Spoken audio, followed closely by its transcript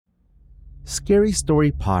Scary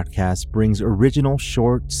Story Podcast brings original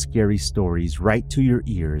short, scary stories right to your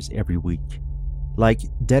ears every week. Like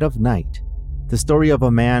Dead of Night, the story of a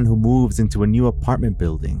man who moves into a new apartment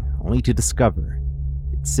building only to discover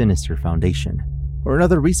its sinister foundation. Or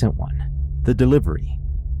another recent one, The Delivery,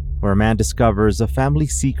 where a man discovers a family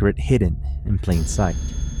secret hidden in plain sight.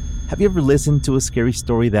 Have you ever listened to a scary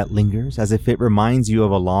story that lingers as if it reminds you of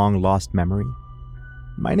a long-lost memory?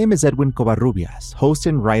 My name is Edwin Covarrubias, host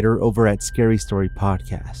and writer over at Scary Story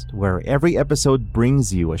Podcast, where every episode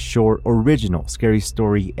brings you a short, original scary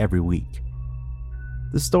story every week.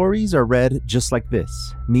 The stories are read just like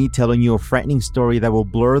this, me telling you a frightening story that will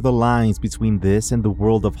blur the lines between this and the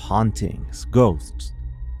world of hauntings, ghosts,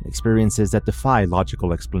 and experiences that defy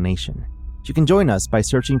logical explanation. You can join us by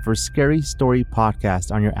searching for Scary Story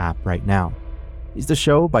Podcast on your app right now. It's the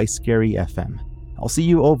show by Scary FM. I'll see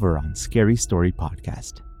you over on Scary Story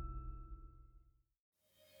Podcast.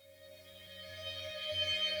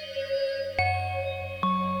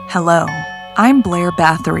 Hello, I'm Blair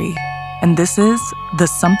Bathory, and this is the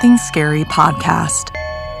Something Scary Podcast.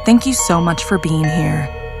 Thank you so much for being here,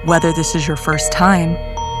 whether this is your first time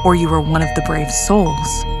or you are one of the brave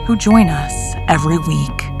souls who join us every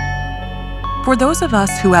week. For those of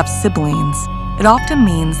us who have siblings, it often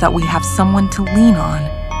means that we have someone to lean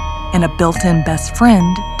on and a built-in best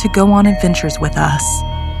friend to go on adventures with us.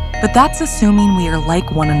 But that's assuming we are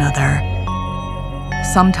like one another.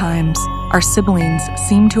 Sometimes, our siblings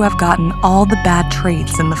seem to have gotten all the bad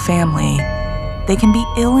traits in the family. They can be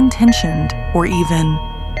ill-intentioned or even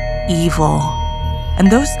evil. And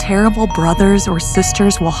those terrible brothers or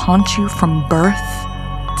sisters will haunt you from birth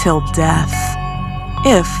till death,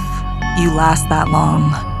 if you last that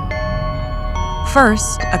long.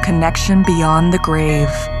 First, a connection beyond the grave,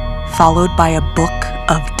 followed by a book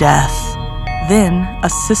of death. Then, a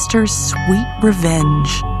sister's sweet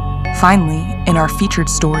revenge. Finally, in our featured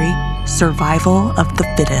story, survival of the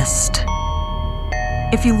fittest.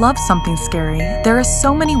 If you love something scary, there are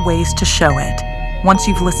so many ways to show it. Once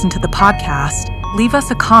you've listened to the podcast, leave us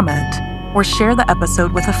a comment or share the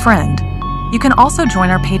episode with a friend. You can also join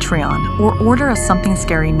our Patreon or order a Something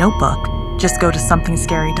Scary notebook. Just go to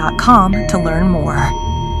somethingscary.com to learn more.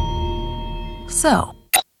 So,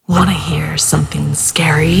 want to hear something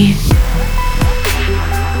scary?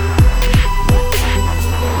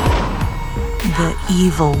 The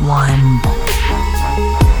Evil One.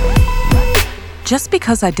 Just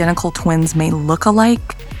because identical twins may look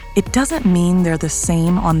alike, it doesn't mean they're the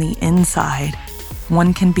same on the inside.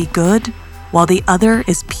 One can be good, while the other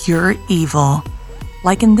is pure evil.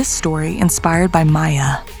 Like in this story inspired by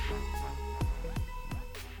Maya.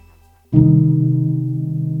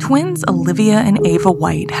 Twins Olivia and Ava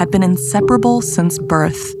White had been inseparable since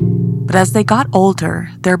birth, but as they got older,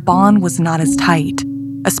 their bond was not as tight,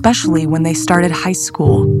 especially when they started high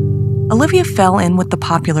school. Olivia fell in with the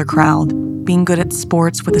popular crowd, being good at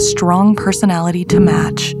sports with a strong personality to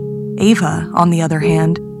match. Ava, on the other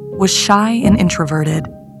hand, was shy and introverted.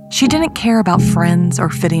 She didn't care about friends or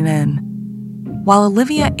fitting in. While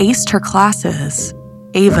Olivia aced her classes,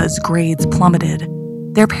 Ava's grades plummeted.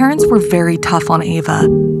 Their parents were very tough on Ava.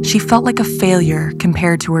 She felt like a failure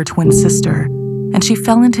compared to her twin sister, and she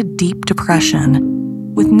fell into deep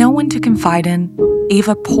depression. With no one to confide in,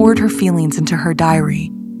 Ava poured her feelings into her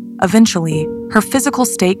diary. Eventually, her physical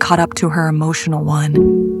state caught up to her emotional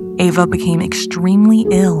one. Ava became extremely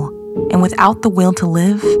ill, and without the will to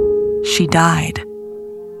live, she died.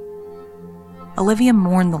 Olivia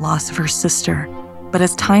mourned the loss of her sister, but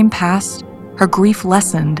as time passed, her grief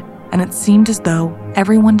lessened, and it seemed as though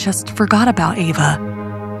everyone just forgot about Ava.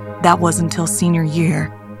 That was until senior year,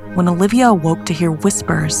 when Olivia awoke to hear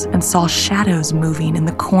whispers and saw shadows moving in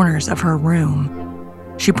the corners of her room.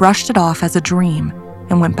 She brushed it off as a dream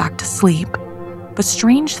and went back to sleep, but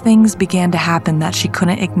strange things began to happen that she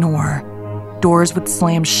couldn't ignore. Doors would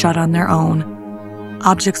slam shut on their own.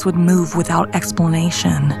 Objects would move without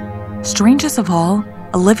explanation. Strangest of all,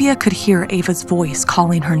 Olivia could hear Ava's voice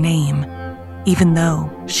calling her name. Even though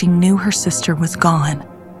she knew her sister was gone,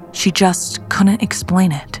 she just couldn't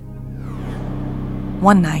explain it.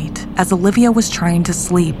 One night, as Olivia was trying to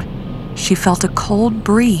sleep, she felt a cold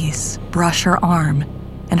breeze brush her arm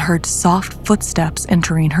and heard soft footsteps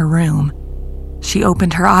entering her room. She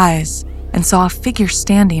opened her eyes and saw a figure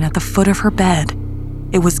standing at the foot of her bed.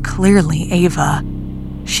 It was clearly Ava.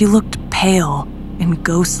 She looked pale and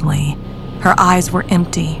ghostly. Her eyes were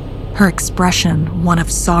empty, her expression one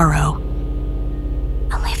of sorrow.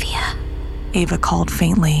 Olivia, Ava called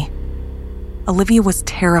faintly. Olivia was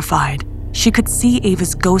terrified. She could see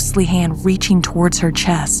Ava's ghostly hand reaching towards her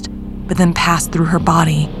chest, but then pass through her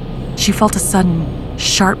body. She felt a sudden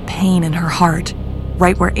sharp pain in her heart,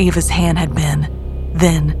 right where Ava's hand had been.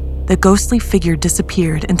 Then, the ghostly figure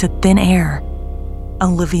disappeared into thin air.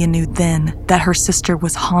 Olivia knew then that her sister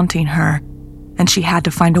was haunting her, and she had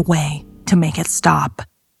to find a way to make it stop.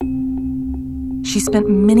 She spent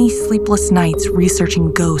many sleepless nights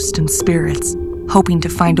researching ghosts and spirits, hoping to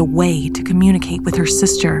find a way to communicate with her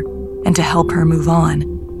sister and to help her move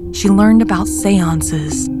on. She learned about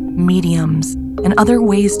seances, mediums, and other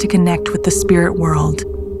ways to connect with the spirit world,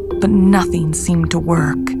 but nothing seemed to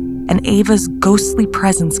work, and Ava's ghostly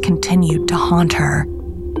presence continued to haunt her.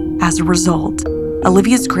 As a result,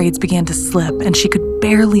 Olivia's grades began to slip and she could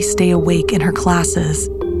barely stay awake in her classes.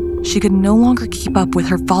 She could no longer keep up with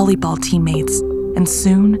her volleyball teammates, and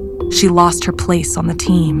soon she lost her place on the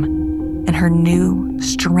team. And her new,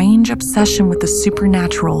 strange obsession with the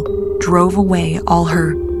supernatural drove away all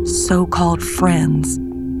her so-called friends,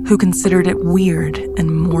 who considered it weird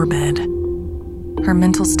and morbid. Her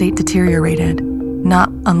mental state deteriorated,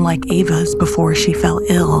 not unlike Ava's before she fell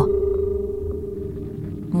ill.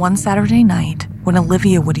 One Saturday night, when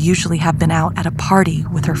Olivia would usually have been out at a party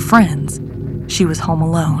with her friends, she was home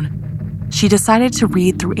alone. She decided to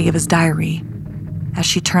read through Ava's diary. As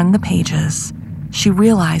she turned the pages, she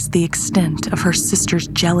realized the extent of her sister's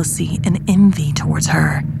jealousy and envy towards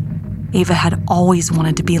her. Ava had always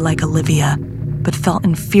wanted to be like Olivia, but felt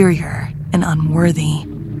inferior and unworthy.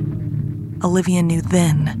 Olivia knew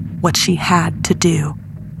then what she had to do.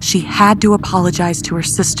 She had to apologize to her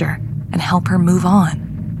sister and help her move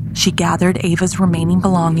on. She gathered Ava's remaining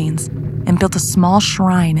belongings and built a small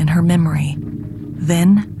shrine in her memory.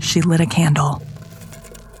 Then she lit a candle.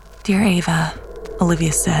 "Dear Ava,"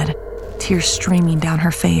 Olivia said, tears streaming down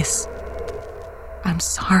her face. "I'm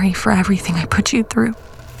sorry for everything I put you through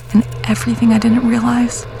and everything I didn't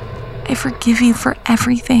realize. I forgive you for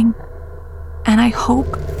everything, and I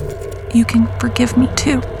hope you can forgive me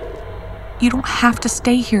too. You don't have to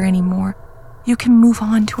stay here anymore. You can move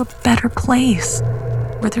on to a better place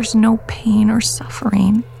where there's no pain or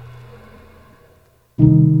suffering."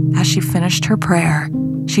 As she finished her prayer,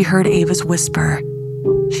 she heard Ava's whisper.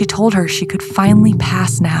 She told her she could finally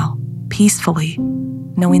pass now, peacefully,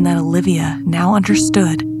 knowing that Olivia now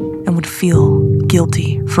understood and would feel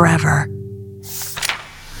guilty forever.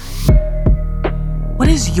 What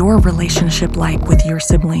is your relationship like with your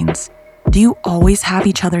siblings? Do you always have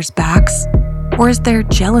each other's backs? Or is there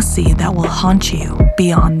jealousy that will haunt you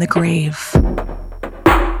beyond the grave?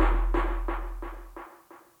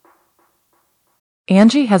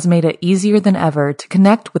 Angie has made it easier than ever to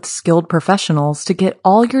connect with skilled professionals to get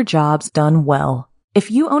all your jobs done well. If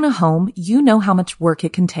you own a home, you know how much work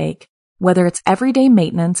it can take, whether it's everyday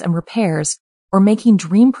maintenance and repairs or making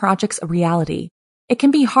dream projects a reality. It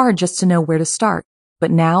can be hard just to know where to start, but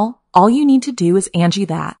now all you need to do is Angie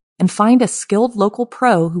that and find a skilled local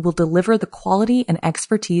pro who will deliver the quality and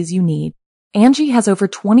expertise you need. Angie has over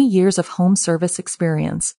 20 years of home service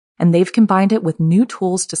experience, and they've combined it with new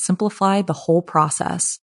tools to simplify the whole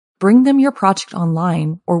process. Bring them your project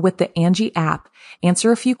online or with the Angie app,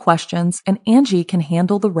 answer a few questions, and Angie can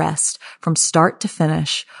handle the rest from start to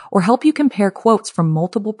finish, or help you compare quotes from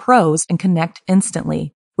multiple pros and connect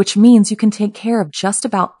instantly, which means you can take care of just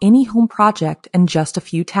about any home project in just a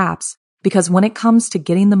few taps. Because when it comes to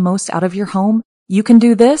getting the most out of your home, you can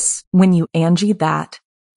do this when you Angie that.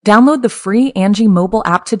 Download the free Angie mobile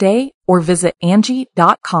app today or visit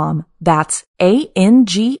Angie.com. That's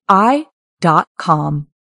ANGI.com.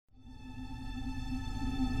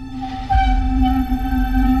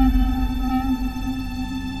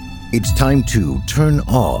 It's time to turn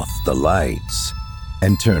off the lights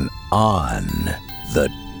and turn on the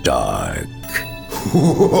dark.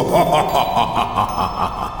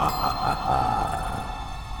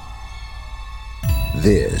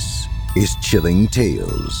 This is Chilling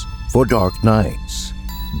Tales for Dark Nights.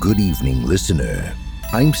 Good evening, listener.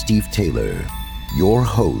 I'm Steve Taylor, your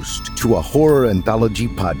host to a horror anthology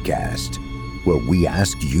podcast where we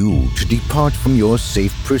ask you to depart from your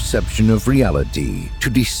safe perception of reality to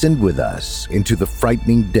descend with us into the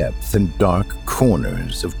frightening depths and dark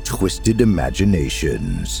corners of twisted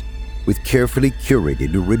imaginations. With carefully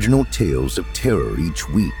curated original tales of terror each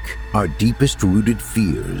week, our deepest-rooted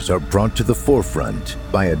fears are brought to the forefront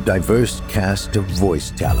by a diverse cast of voice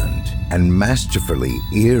talent and masterfully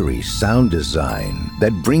eerie sound design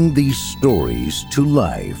that bring these stories to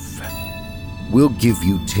life. We'll give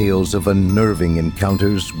you tales of unnerving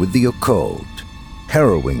encounters with the occult,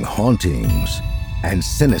 harrowing hauntings, and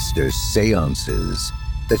sinister seances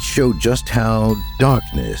that show just how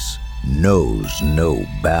darkness knows no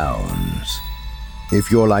bounds. If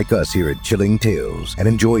you're like us here at Chilling Tales and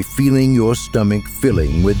enjoy feeling your stomach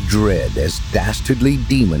filling with dread as dastardly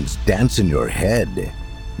demons dance in your head,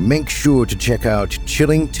 make sure to check out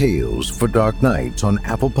Chilling Tales for Dark Nights on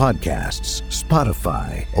Apple Podcasts,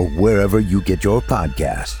 Spotify, or wherever you get your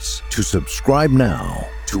podcasts. To subscribe now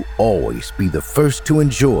to always be the first to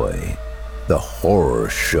enjoy the horror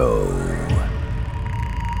show.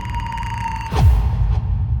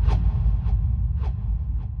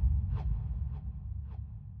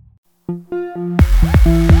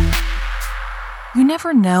 You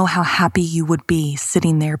never know how happy you would be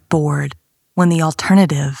sitting there bored when the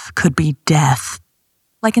alternative could be death.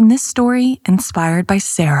 Like in this story inspired by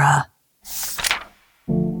Sarah.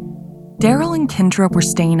 Daryl and Kendra were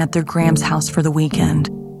staying at their Graham's house for the weekend.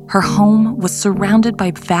 Her home was surrounded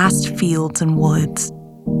by vast fields and woods.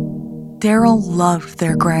 Daryl loved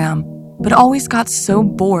their Graham, but always got so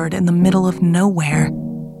bored in the middle of nowhere.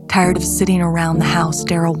 Tired of sitting around the house,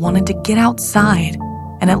 Daryl wanted to get outside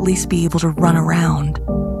and at least be able to run around.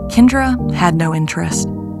 Kendra had no interest.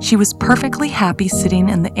 She was perfectly happy sitting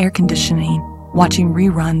in the air conditioning, watching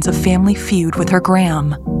reruns of Family Feud with her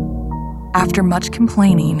Graham. After much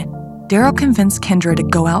complaining, Daryl convinced Kendra to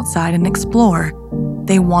go outside and explore.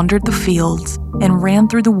 They wandered the fields and ran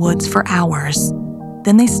through the woods for hours.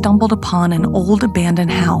 Then they stumbled upon an old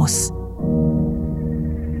abandoned house.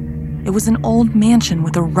 It was an old mansion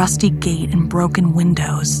with a rusty gate and broken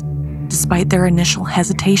windows. Despite their initial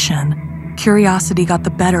hesitation, curiosity got the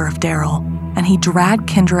better of Daryl, and he dragged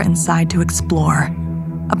Kendra inside to explore.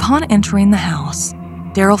 Upon entering the house,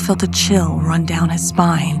 Daryl felt a chill run down his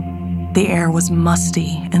spine. The air was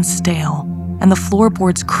musty and stale, and the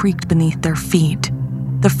floorboards creaked beneath their feet.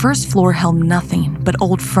 The first floor held nothing but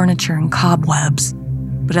old furniture and cobwebs.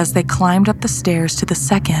 But as they climbed up the stairs to the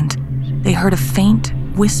second, they heard a faint,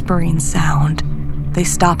 whispering sound. They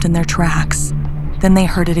stopped in their tracks. Then they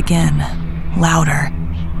heard it again, louder.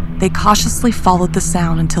 They cautiously followed the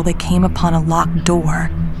sound until they came upon a locked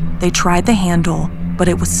door. They tried the handle, but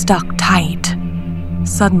it was stuck tight.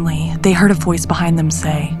 Suddenly, they heard a voice behind them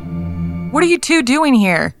say, "What are you two doing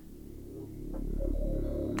here?"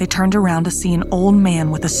 They turned around to see an old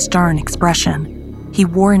man with a stern expression. He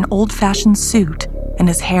wore an old-fashioned suit, and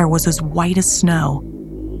his hair was as white as snow.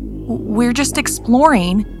 "We're just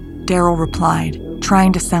exploring," Daryl replied,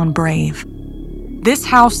 trying to sound brave. "This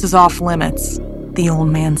house is off limits," the old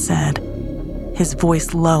man said, his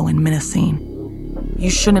voice low and menacing.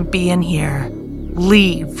 "You shouldn't be in here.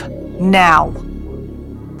 Leave, now."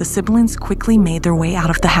 The siblings quickly made their way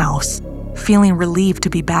out of the house, feeling relieved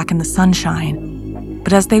to be back in the sunshine.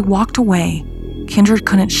 But as they walked away, Kendra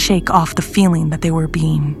couldn't shake off the feeling that they were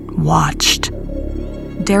being watched.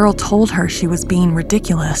 Daryl told her she was being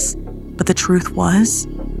ridiculous, but the truth was,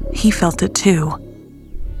 he felt it too.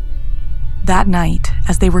 That night,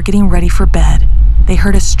 as they were getting ready for bed, they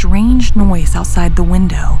heard a strange noise outside the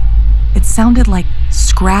window. It sounded like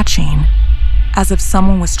scratching, as if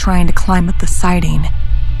someone was trying to climb up the siding.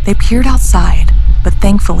 They peered outside, but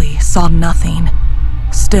thankfully saw nothing.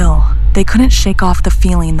 Still, they couldn't shake off the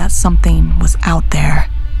feeling that something was out there.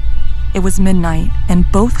 It was midnight,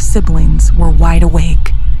 and both siblings were wide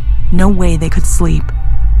awake. No way they could sleep.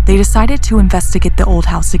 They decided to investigate the old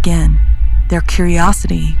house again, their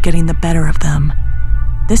curiosity getting the better of them.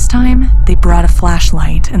 This time, they brought a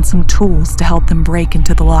flashlight and some tools to help them break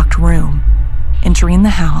into the locked room. Entering the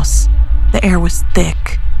house, the air was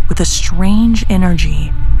thick with a strange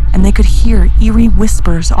energy, and they could hear eerie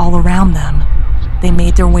whispers all around them. They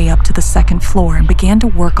made their way up to the second floor and began to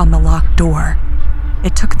work on the locked door.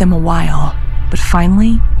 It took them a while, but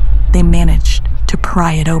finally, they managed to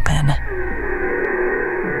pry it open.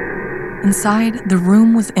 Inside, the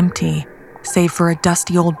room was empty, save for a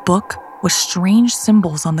dusty old book with strange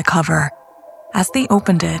symbols on the cover. As they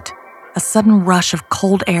opened it, a sudden rush of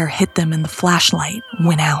cold air hit them and the flashlight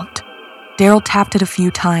went out. Daryl tapped it a few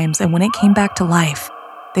times, and when it came back to life,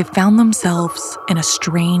 they found themselves in a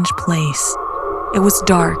strange place. It was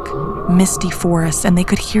dark, misty forest, and they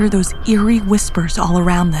could hear those eerie whispers all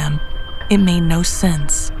around them. It made no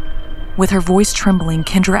sense. With her voice trembling,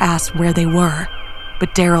 Kendra asked where they were,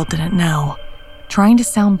 but Daryl didn't know. Trying to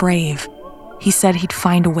sound brave, he said he'd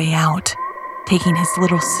find a way out. Taking his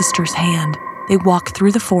little sister's hand, they walked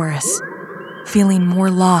through the forest, feeling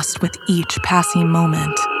more lost with each passing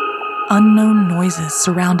moment. Unknown noises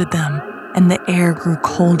surrounded them, and the air grew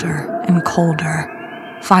colder and colder.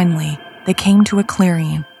 Finally, they came to a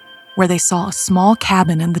clearing where they saw a small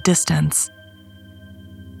cabin in the distance.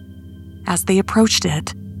 As they approached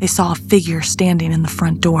it, they saw a figure standing in the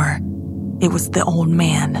front door. It was the old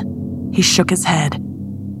man. He shook his head.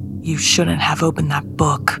 "You shouldn't have opened that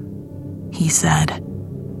book." he said.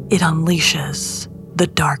 "It unleashes the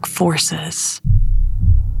dark forces."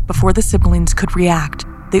 Before the siblings could react,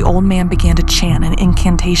 the old man began to chant an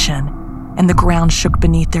incantation, and the ground shook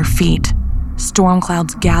beneath their feet. Storm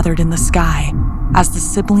clouds gathered in the sky. As the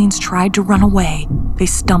siblings tried to run away, they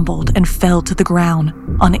stumbled and fell to the ground,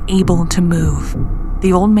 unable to move.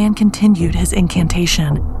 The old man continued his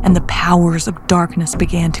incantation, and the powers of darkness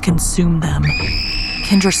began to consume them.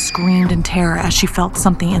 Kendra screamed in terror as she felt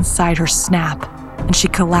something inside her snap, and she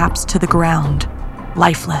collapsed to the ground,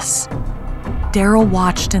 lifeless. Daryl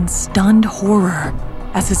watched in stunned horror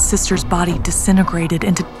as his sister's body disintegrated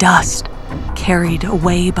into dust, carried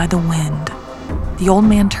away by the wind. The old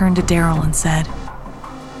man turned to Daryl and said,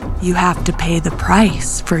 "You have to pay the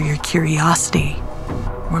price for your curiosity.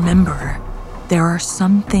 Remember, there are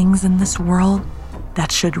some things in this world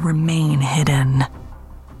that should remain hidden."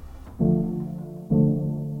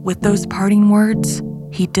 With those parting words,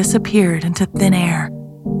 he disappeared into thin air,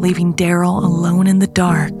 leaving Daryl alone in the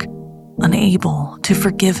dark, unable to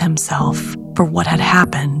forgive himself for what had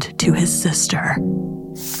happened to his sister.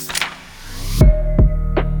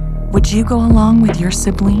 Would you go along with your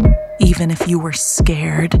sibling, even if you were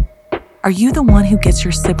scared? Are you the one who gets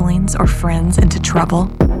your siblings or friends into trouble?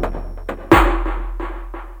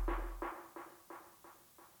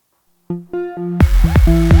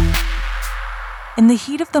 In the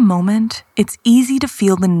heat of the moment, it's easy to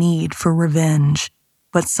feel the need for revenge.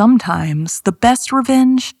 But sometimes the best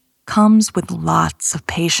revenge comes with lots of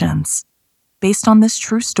patience. Based on this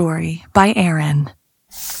true story by Aaron.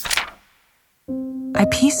 I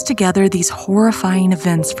pieced together these horrifying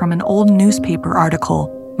events from an old newspaper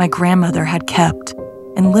article my grandmother had kept,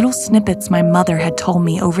 and little snippets my mother had told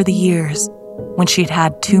me over the years when she'd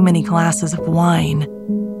had too many glasses of wine.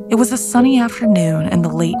 It was a sunny afternoon in the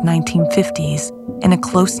late 1950s in a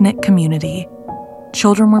close-knit community.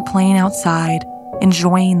 Children were playing outside,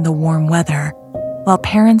 enjoying the warm weather, while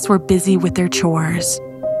parents were busy with their chores.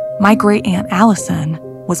 My great-aunt Allison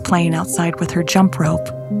was playing outside with her jump rope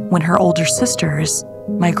when her older sisters,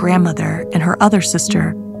 my grandmother and her other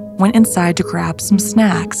sister, went inside to grab some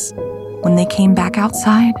snacks. When they came back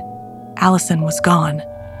outside, Allison was gone.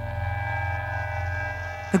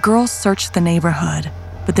 The girls searched the neighborhood,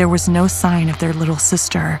 but there was no sign of their little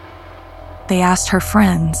sister. They asked her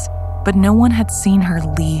friends, but no one had seen her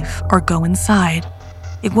leave or go inside.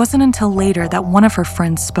 It wasn't until later that one of her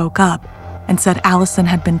friends spoke up and said Allison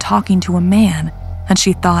had been talking to a man, and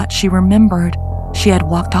she thought she remembered she had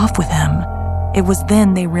walked off with him. It was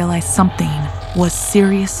then they realized something was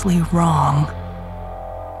seriously wrong.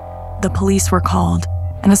 The police were called,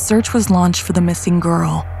 and a search was launched for the missing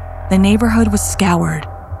girl. The neighborhood was scoured,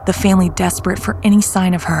 the family desperate for any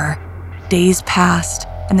sign of her. Days passed,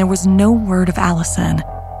 and there was no word of Allison.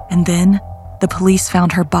 And then, the police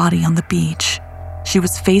found her body on the beach. She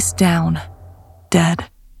was face down, dead.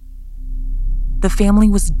 The family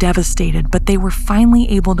was devastated, but they were finally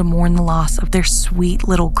able to mourn the loss of their sweet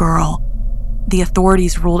little girl. The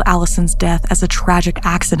authorities ruled Allison's death as a tragic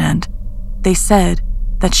accident. They said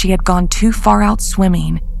that she had gone too far out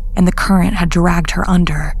swimming and the current had dragged her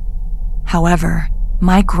under. However,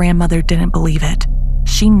 my grandmother didn't believe it.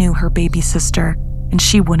 She knew her baby sister, and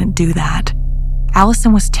she wouldn't do that.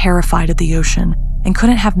 Allison was terrified of the ocean and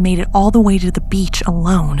couldn't have made it all the way to the beach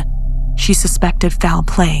alone. She suspected foul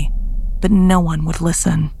play, but no one would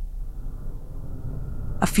listen.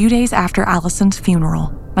 A few days after Allison's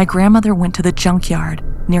funeral, my grandmother went to the junkyard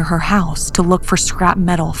near her house to look for scrap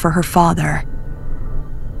metal for her father.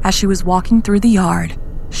 As she was walking through the yard,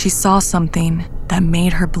 she saw something that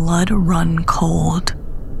made her blood run cold.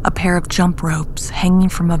 A pair of jump ropes hanging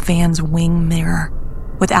from a van's wing mirror,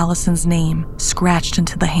 with Allison's name scratched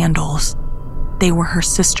into the handles. They were her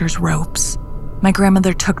sister's ropes. My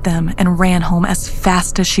grandmother took them and ran home as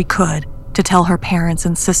fast as she could to tell her parents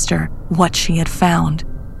and sister what she had found.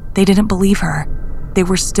 They didn't believe her. They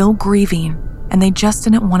were still grieving, and they just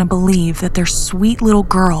didn't want to believe that their sweet little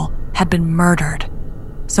girl had been murdered.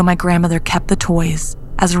 So my grandmother kept the toys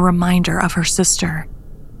as a reminder of her sister.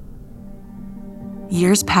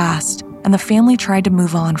 Years passed, and the family tried to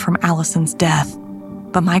move on from Allison's death,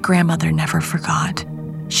 but my grandmother never forgot.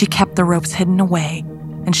 She kept the ropes hidden away,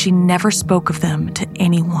 and she never spoke of them to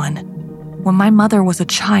anyone. When my mother was a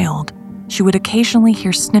child, she would occasionally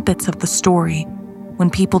hear snippets of the story when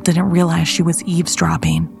people didn't realize she was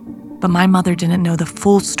eavesdropping, but my mother didn't know the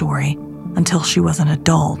full story until she was an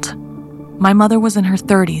adult. My mother was in her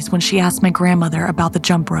 30s when she asked my grandmother about the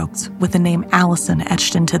jump ropes with the name Allison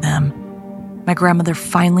etched into them. My grandmother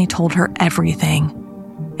finally told her everything,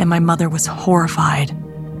 and my mother was horrified.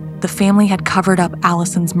 The family had covered up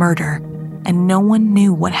Allison's murder, and no one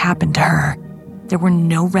knew what happened to her. There were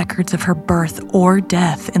no records of her birth or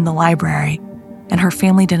death in the library, and her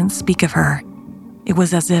family didn't speak of her. It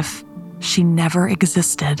was as if she never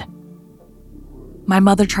existed. My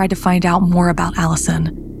mother tried to find out more about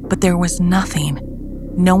Allison, but there was nothing.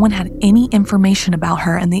 No one had any information about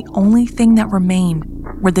her, and the only thing that remained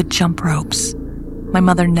were the jump ropes. My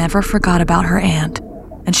mother never forgot about her aunt,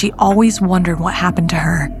 and she always wondered what happened to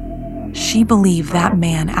her. She believed that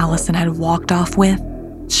man Allison had walked off with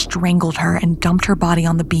strangled her and dumped her body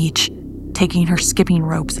on the beach, taking her skipping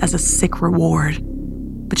ropes as a sick reward.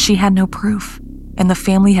 But she had no proof, and the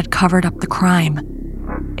family had covered up the crime.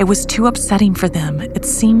 It was too upsetting for them. It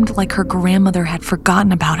seemed like her grandmother had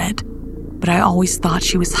forgotten about it, but I always thought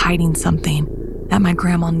she was hiding something, that my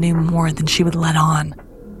grandma knew more than she would let on.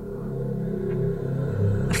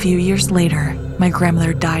 A few years later, my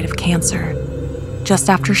grandmother died of cancer. Just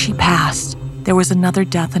after she passed, there was another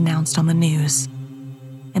death announced on the news.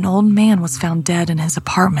 An old man was found dead in his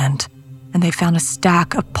apartment, and they found a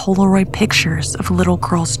stack of Polaroid pictures of little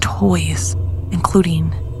girls' toys,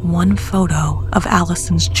 including one photo of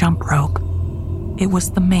Allison's jump rope. It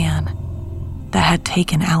was the man that had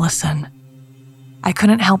taken Allison. I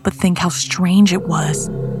couldn't help but think how strange it was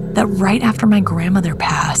that right after my grandmother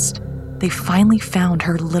passed, they finally found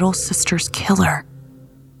her little sister's killer.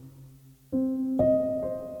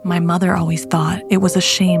 My mother always thought it was a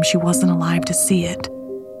shame she wasn't alive to see it,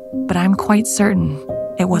 but I'm quite certain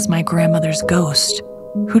it was my grandmother's ghost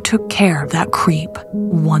who took care of that creep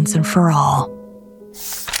once and for all.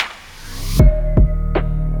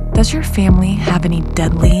 Does your family have any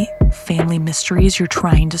deadly family mysteries you're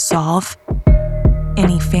trying to solve?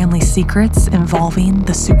 Any family secrets involving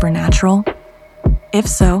the supernatural? If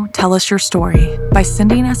so, tell us your story by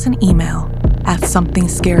sending us an email at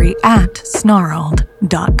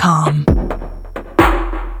somethingscary@snarled.com.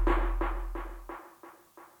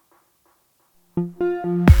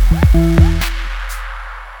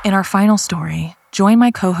 In our final story, join my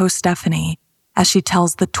co-host Stephanie as she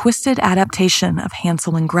tells the twisted adaptation of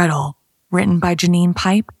Hansel and Gretel, written by Janine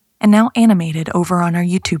Pipe and now animated over on our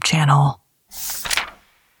YouTube channel.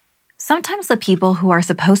 Sometimes the people who are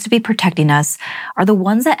supposed to be protecting us are the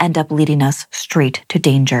ones that end up leading us straight to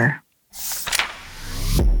danger.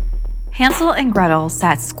 Hansel and Gretel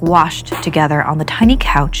sat squashed together on the tiny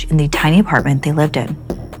couch in the tiny apartment they lived in.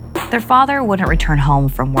 Their father wouldn't return home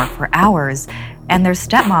from work for hours, and their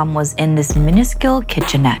stepmom was in this minuscule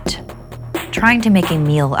kitchenette, trying to make a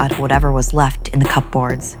meal out of whatever was left in the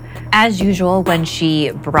cupboards. As usual, when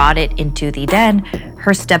she brought it into the den,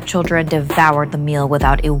 her stepchildren devoured the meal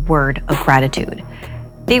without a word of gratitude.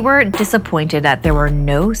 They were disappointed that there were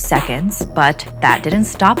no seconds, but that didn't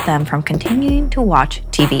stop them from continuing to watch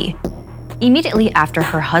TV. Immediately after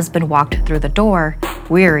her husband walked through the door,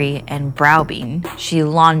 weary and browbeaten, she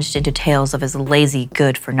launched into tales of his lazy,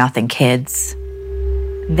 good-for-nothing kids.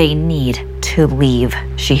 "They need to leave,"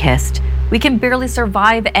 she hissed. "We can barely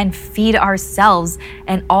survive and feed ourselves,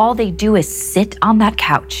 and all they do is sit on that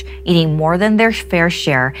couch, eating more than their fair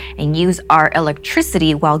share, and use our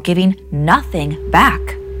electricity while giving nothing back."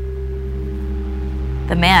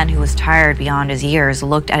 The man, who was tired beyond his years,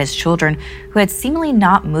 looked at his children, who had seemingly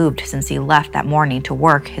not moved since he left that morning to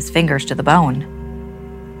work his fingers to the bone.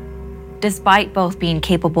 Despite both being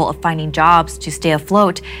capable of finding jobs to stay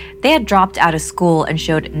afloat, they had dropped out of school and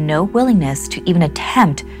showed no willingness to even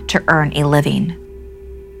attempt to earn a living.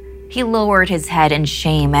 He lowered his head in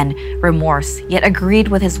shame and remorse, yet agreed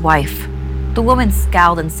with his wife. The woman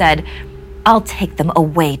scowled and said, "I'll take them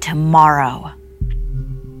away tomorrow."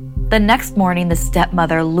 The next morning, the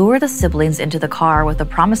stepmother lured the siblings into the car with the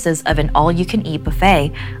promises of an all-you-can-eat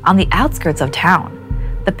buffet on the outskirts of town.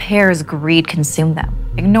 The pair's greed consumed them,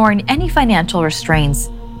 ignoring any financial restraints,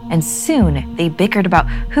 and soon they bickered about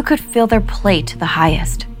who could fill their plate the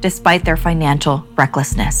highest, despite their financial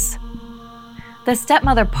recklessness. The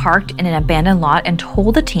stepmother parked in an abandoned lot and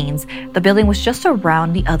told the teens the building was just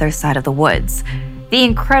around the other side of the woods. The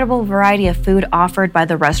incredible variety of food offered by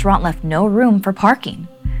the restaurant left no room for parking.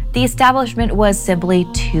 The establishment was simply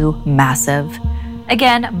too massive.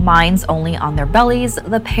 Again, minds only on their bellies,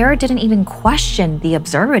 the pair didn't even question the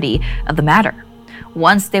absurdity of the matter.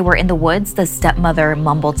 Once they were in the woods, the stepmother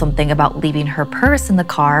mumbled something about leaving her purse in the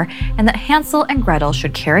car and that Hansel and Gretel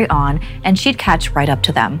should carry on and she'd catch right up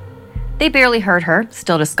to them. They barely heard her,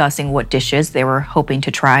 still discussing what dishes they were hoping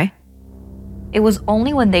to try. It was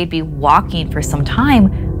only when they'd be walking for some time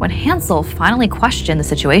when Hansel finally questioned the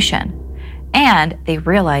situation. And they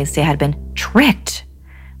realized they had been tricked.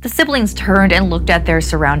 The siblings turned and looked at their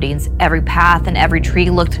surroundings. Every path and every tree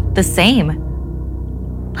looked the same.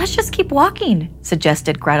 "Let's just keep walking,"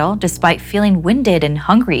 suggested Gretel, despite feeling winded and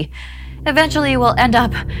hungry. "Eventually we'll end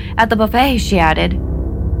up at the buffet," she added.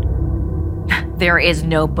 "There is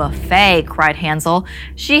no buffet," cried Hansel.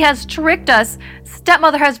 "She has tricked us.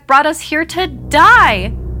 Stepmother has brought us here to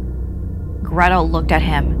die." Gretel looked at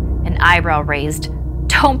him, an eyebrow raised.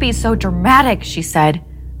 "Don't be so dramatic," she said.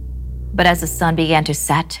 But as the sun began to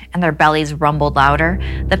set and their bellies rumbled louder,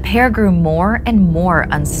 the pair grew more and more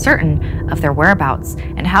uncertain of their whereabouts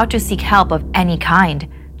and how to seek help of any kind.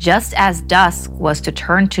 Just as dusk was to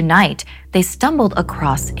turn to night, they stumbled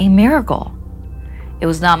across a miracle. It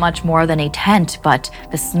was not much more than a tent, but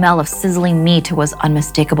the smell of sizzling meat was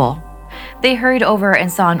unmistakable. They hurried over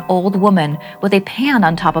and saw an old woman with a pan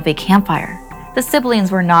on top of a campfire. The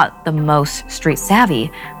siblings were not the most street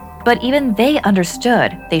savvy, but even they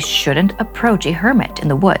understood they shouldn't approach a hermit in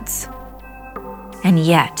the woods. And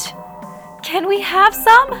yet, "Can we have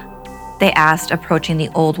some?" they asked, approaching the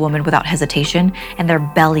old woman without hesitation and their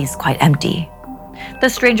bellies quite empty. The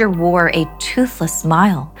stranger wore a toothless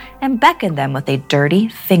smile and beckoned them with a dirty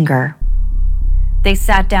finger. They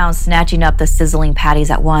sat down, snatching up the sizzling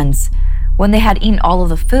patties at once. When they had eaten all of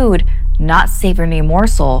the food, not saving a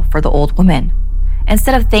morsel for the old woman.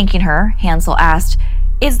 Instead of thanking her, Hansel asked,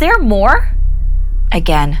 "Is there more?"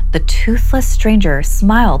 Again, the toothless stranger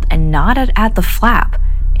smiled and nodded at the flap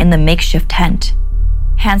in the makeshift tent.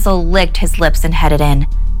 Hansel licked his lips and headed in,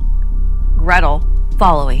 Gretel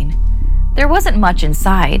following. There wasn't much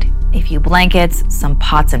inside. A few blankets, some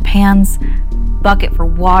pots and pans, bucket for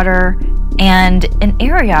water, and an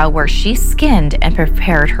area where she skinned and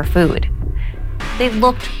prepared her food. They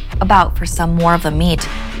looked about for some more of the meat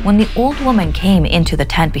when the old woman came into the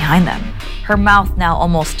tent behind them, her mouth now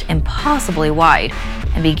almost impossibly wide,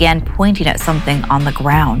 and began pointing at something on the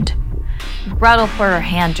ground. Gretel put her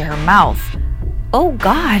hand to her mouth. "Oh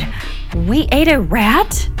God, we ate a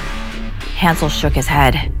rat?" Hansel shook his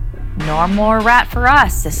head. "No more rat for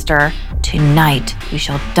us, sister. Tonight we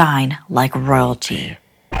shall dine like royalty."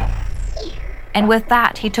 And with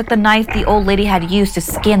that, he took the knife the old lady had used to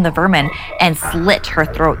skin the vermin and slit her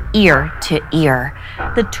throat ear to ear.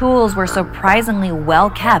 The tools were surprisingly well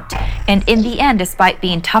kept, and in the end, despite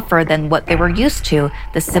being tougher than what they were used to,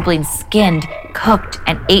 the siblings skinned, cooked,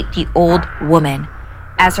 and ate the old woman.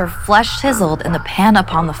 As her flesh sizzled in the pan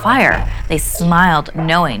upon the fire, they smiled,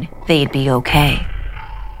 knowing they'd be okay.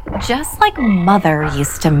 "Just like Mother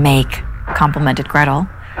used to make," complimented Gretel,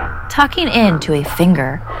 tucking into a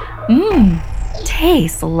finger.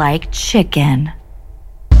 Tastes like chicken."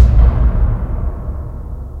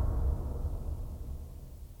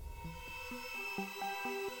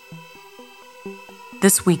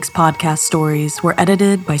 This week's podcast stories were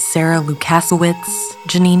edited by Sarah Lukasiewicz,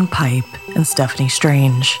 Janine Pipe, and Stephanie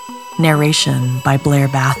Strange. Narration by Blair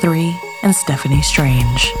Bathory and Stephanie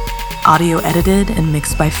Strange. Audio edited and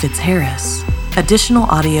mixed by Fitz Harris. Additional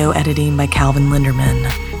audio editing by Calvin Linderman.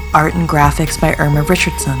 Art and graphics by Irma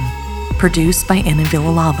Richardson. Produced by Anna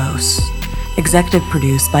Villalobos. Executive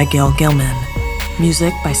produced by Gail Gilman.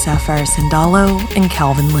 Music by Sapphire Sindalo and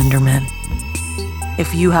Calvin Linderman.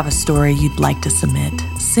 If you have a story you'd like to submit,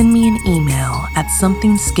 send me an email at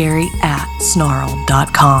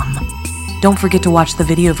somethingscary@snarled.com. Don't forget to watch the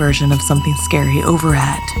video version of Something Scary over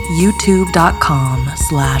at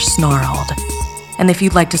youtube.com/snarled. And if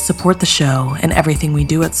you'd like to support the show and everything we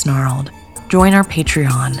do at Snarled, join our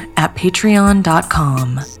Patreon at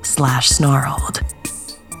patreon.com/snarled.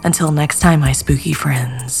 Until next time, my spooky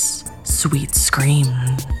friends, sweet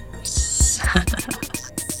screams.